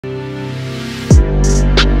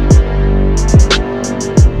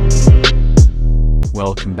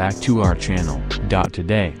welcome back to our channel.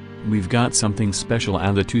 Today, we've got something special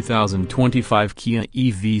at the 2025 Kia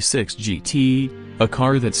EV6 GT, a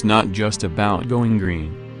car that's not just about going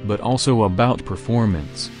green, but also about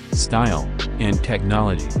performance, style, and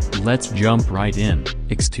technology. Let's jump right in.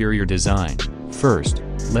 Exterior design. First,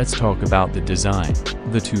 let's talk about the design.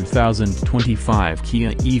 The 2025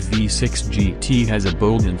 Kia EV6 GT has a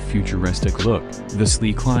bold and futuristic look. The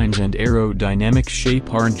sleek lines and aerodynamic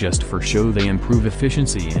shape aren't just for show, they improve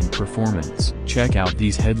efficiency and performance. Check out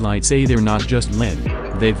these headlights, they're not just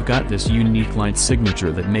LED, they've got this unique light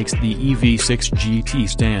signature that makes the EV6 GT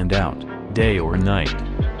stand out, day or night.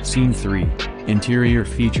 Scene 3. Interior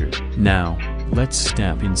features. Now, let's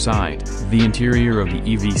step inside. The interior of the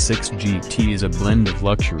EV6 GT is a blend of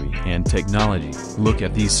luxury and technology. Look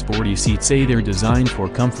at these sporty seats, they're designed for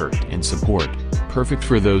comfort and support, perfect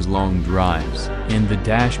for those long drives. And the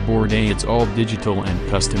dashboard, it's all digital and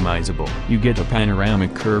customizable. You get a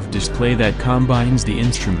panoramic curved display that combines the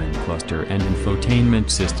instrument cluster and infotainment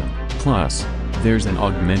system. Plus, there's an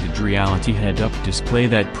augmented reality head-up display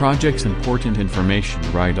that projects important information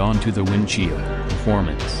right onto the windshield.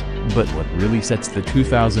 Performance. But what really sets the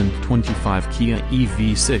 2025 Kia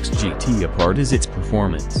EV6 GT apart is its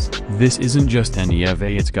performance. This isn't just any EV,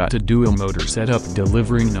 it's got a dual motor setup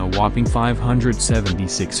delivering a whopping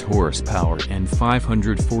 576 horsepower and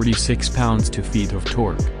 546 pounds-feet of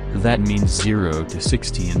torque. That means 0 to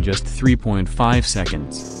 60 in just 3.5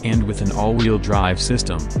 seconds. And with an all-wheel drive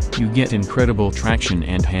system, you get incredible traction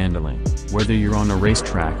and handling, whether you're on a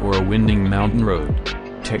racetrack or a winding mountain road.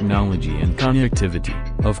 Technology and connectivity.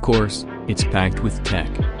 Of course, it's packed with tech.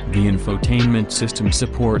 The infotainment system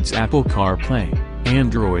supports Apple CarPlay,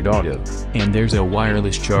 Android Auto, and there's a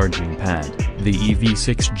wireless charging pad. The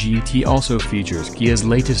EV6 GT also features Kia's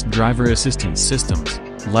latest driver assistance systems,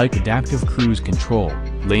 like adaptive cruise control,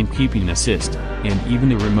 lane keeping assist, and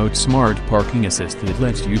even a remote smart parking assist that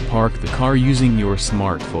lets you park the car using your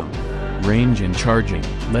smartphone. Range and charging.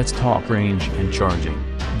 Let's talk range and charging.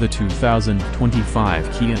 The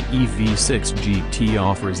 2025 Kia EV6 GT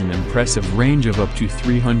offers an impressive range of up to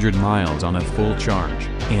 300 miles on a full charge.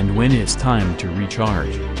 And when it's time to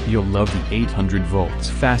recharge, you'll love the 800 volts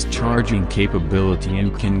fast charging capability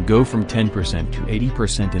and can go from 10% to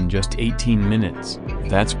 80% in just 18 minutes.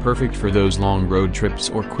 That's perfect for those long road trips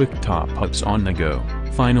or quick top-ups on the go.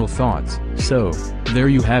 Final thoughts. So, there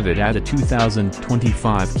you have it at a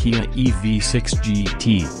 2025 Kia EV6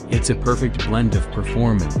 GT. It's a perfect blend of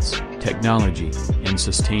performance, technology, and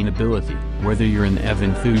sustainability. Whether you're an EV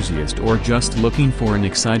enthusiast or just looking for an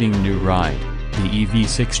exciting new ride, the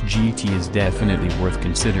EV6 GT is definitely worth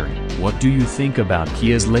considering. What do you think about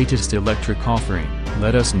Kia's latest electric offering?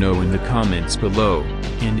 Let us know in the comments below.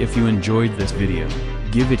 And if you enjoyed this video,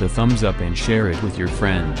 give it a thumbs up and share it with your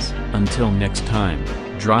friends. Until next time,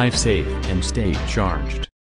 drive safe and stay charged.